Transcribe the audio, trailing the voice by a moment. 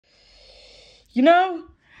You know,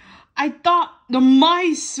 I thought the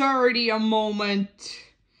mice already a moment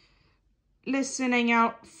listening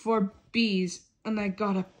out for bees, and I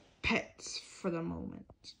got a pet for the moment.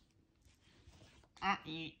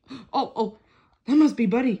 Oh, that must be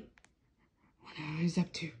Buddy. I wonder what he's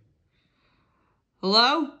up to.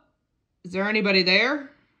 Hello? Is there anybody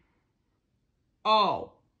there?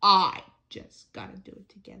 Oh, I just gotta do it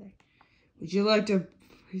together. Would you like to...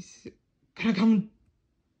 Can I come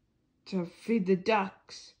to feed the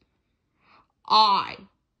ducks? I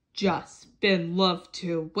just been love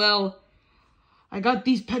to. Well, I got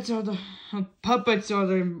these puppets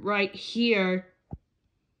are right here.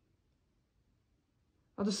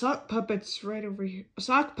 Oh, the sock puppets right over here.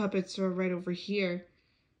 Sock puppets are right over here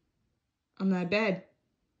on that bed.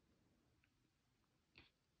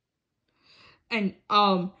 And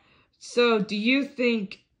so do you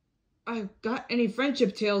think I've got any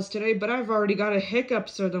friendship tales today? But I've already got a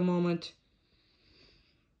hiccups at the moment.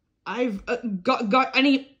 I've got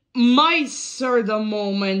any mice at the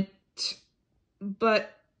moment.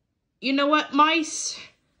 But you know what, mice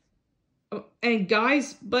and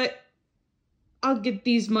guys, but I'll get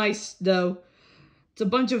these mice though. It's a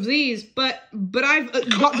bunch of these, but I've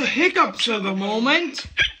got the hiccups at the moment.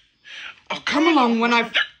 I'll come along when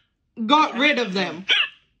I've got rid of them.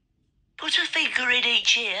 Put a finger in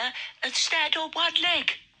each ear and stand on one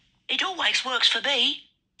leg. It always works for me.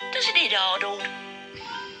 Doesn't it, Arnold?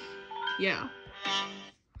 Yeah.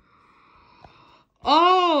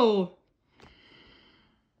 Oh!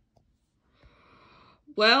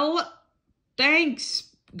 Well, thanks,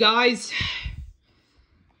 guys.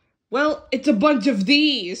 Well, it's a bunch of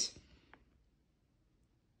these.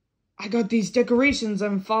 I got these decorations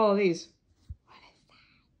and follow these. What is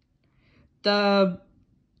that? The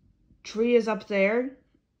tree is up there.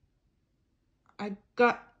 I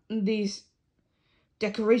got these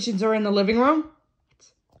decorations are in the living room.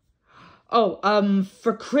 Oh,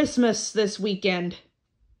 for Christmas this weekend.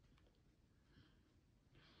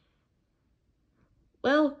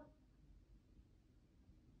 Well,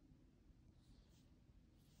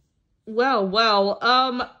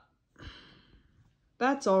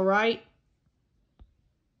 that's all right.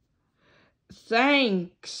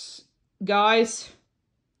 Thanks, guys.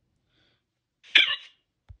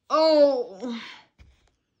 Oh.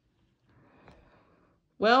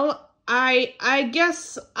 Well, I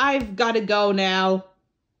guess I've got to go now.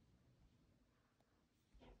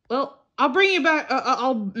 Well, I'll bring you back.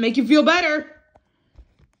 I'll make you feel better.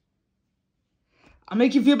 I'll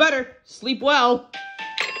make you feel better. Sleep well.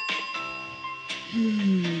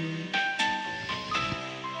 No.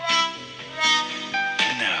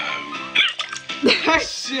 That's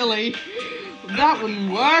silly. That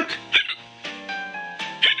wouldn't work.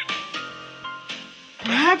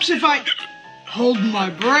 Perhaps if I hold my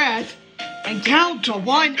breath and count to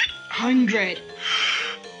 100.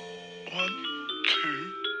 1,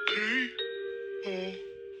 2, 3, 4,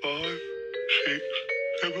 5, 6,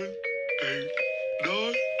 7, 8,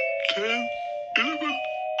 9, 10, 11,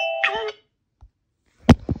 12.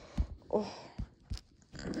 Oh.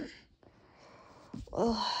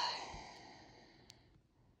 Oh.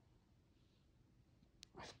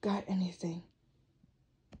 I've got anything.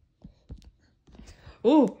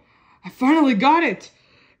 Oh, I finally got it.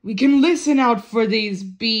 We can listen out for these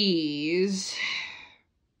bees.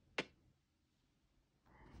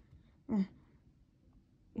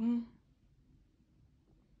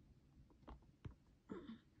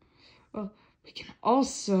 Well, we can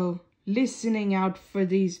also listening out for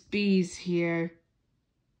these bees here.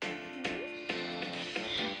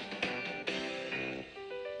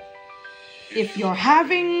 If you're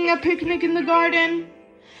having a picnic in the garden,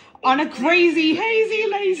 on a crazy, hazy,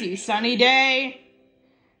 lazy, sunny day,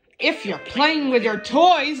 if you're playing with your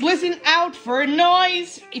toys, listen out for a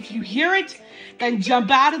noise. If you hear it, then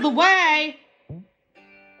jump out of the way.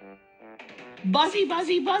 Buzzy,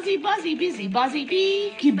 buzzy, buzzy, buzzy, busy, buzzy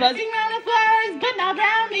bee. Keep buzzing around the flowers, but not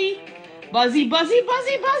around me. Buzzy, buzzy,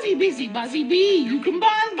 buzzy, buzzy, busy, buzzy bee. You can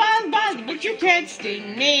buzz, buzz, buzz, but you can't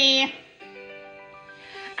sting me.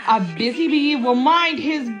 A busy bee will mind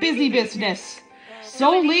his busy business.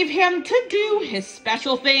 So leave him to do his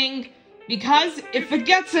special thing, because if it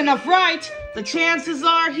gets enough right, the chances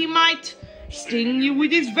are he might sting you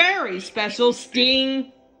with his very special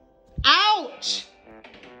sting. Ouch!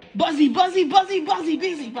 Buzzy, buzzy, buzzy, buzzy,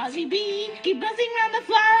 busy, buzzy bee. Keep buzzing around the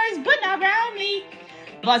flowers, but not around me.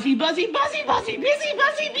 Buzzy, buzzy, buzzy, buzzy, busy,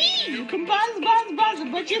 buzzy bee. You can buzz, buzz, buzz,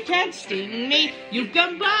 but you can't sting me. You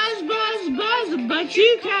can buzz, buzz, buzz, but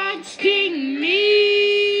you can't sting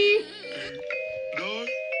me. 9,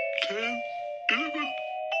 10, 11,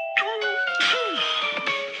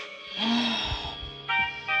 12.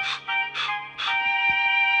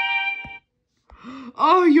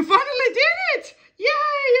 Oh, you finally did it! Yay,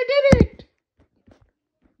 you did it!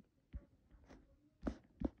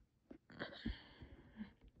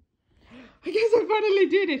 I guess I finally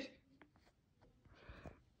did it.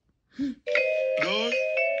 9,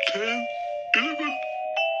 10, 11,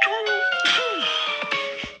 12.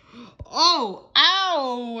 Oh,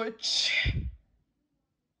 ouch.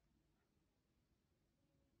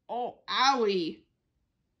 Oh, owie.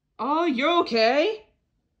 Oh, you're okay?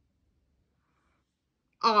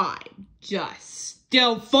 I'm just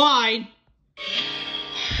still fine.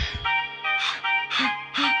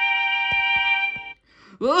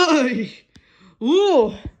 Oy.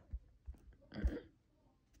 Ooh.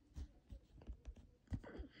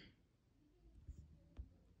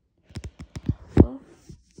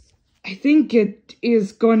 I think it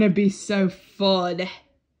is gonna be so fun.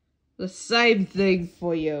 The same thing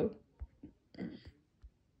for you.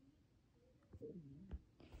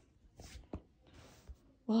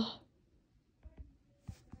 Well,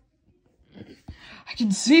 I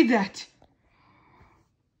can see that.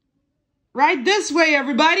 Right this way,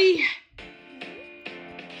 everybody.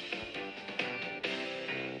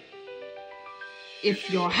 If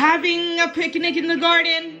you're having a picnic in the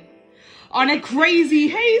garden on a crazy,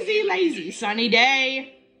 hazy, lazy, sunny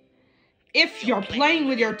day, if you're playing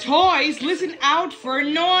with your toys, listen out for a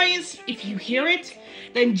noise. If you hear it,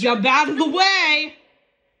 then jump out of the way.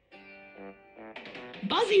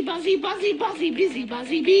 Buzzy, buzzy, buzzy, buzzy, busy,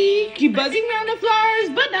 buzzy bee. Keep buzzing round the flowers,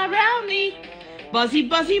 but not round me. Buzzy,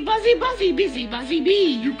 buzzy, buzzy, buzzy, busy, buzzy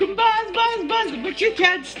bee. You can buzz, buzz, buzz, but you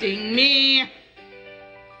can't sting me.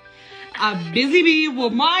 A busy bee will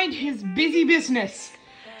mind his busy business,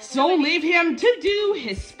 so leave him to do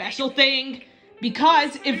his special thing.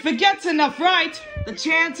 Because if it gets enough right, the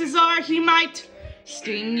chances are he might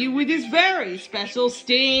sting you with his very special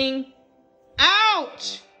sting.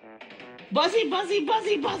 Ouch! Buzzy, buzzy,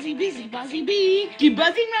 buzzy, buzzy, busy, buzzy bee. Keep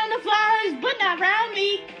buzzing round the flowers, but not round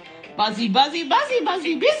me. Buzzy, buzzy, buzzy,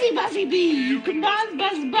 buzzy, busy, buzzy bee. You can buzz,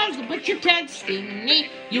 buzz, buzz, but you can't sting me.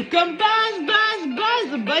 You can buzz, buzz,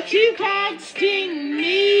 buzz, but you can't sting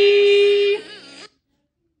me.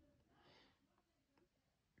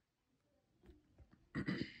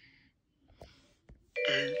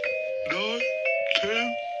 8, 9,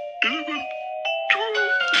 10, 11,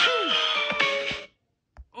 12.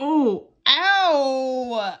 Oh,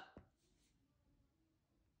 ow!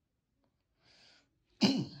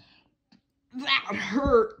 That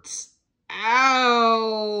hurts.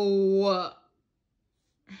 Ow!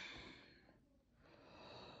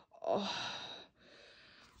 Oh.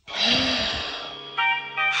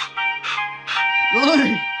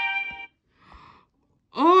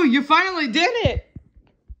 Oh, you finally did it!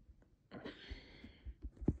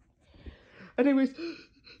 Anyways,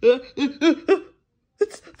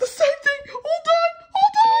 it's the same thing. Hold on,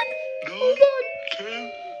 hold on, hold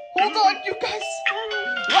on, hold on, you guys.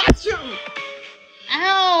 Watch you.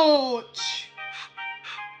 Ouch.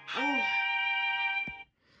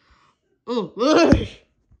 Oh.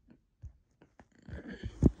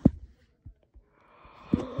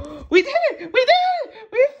 We did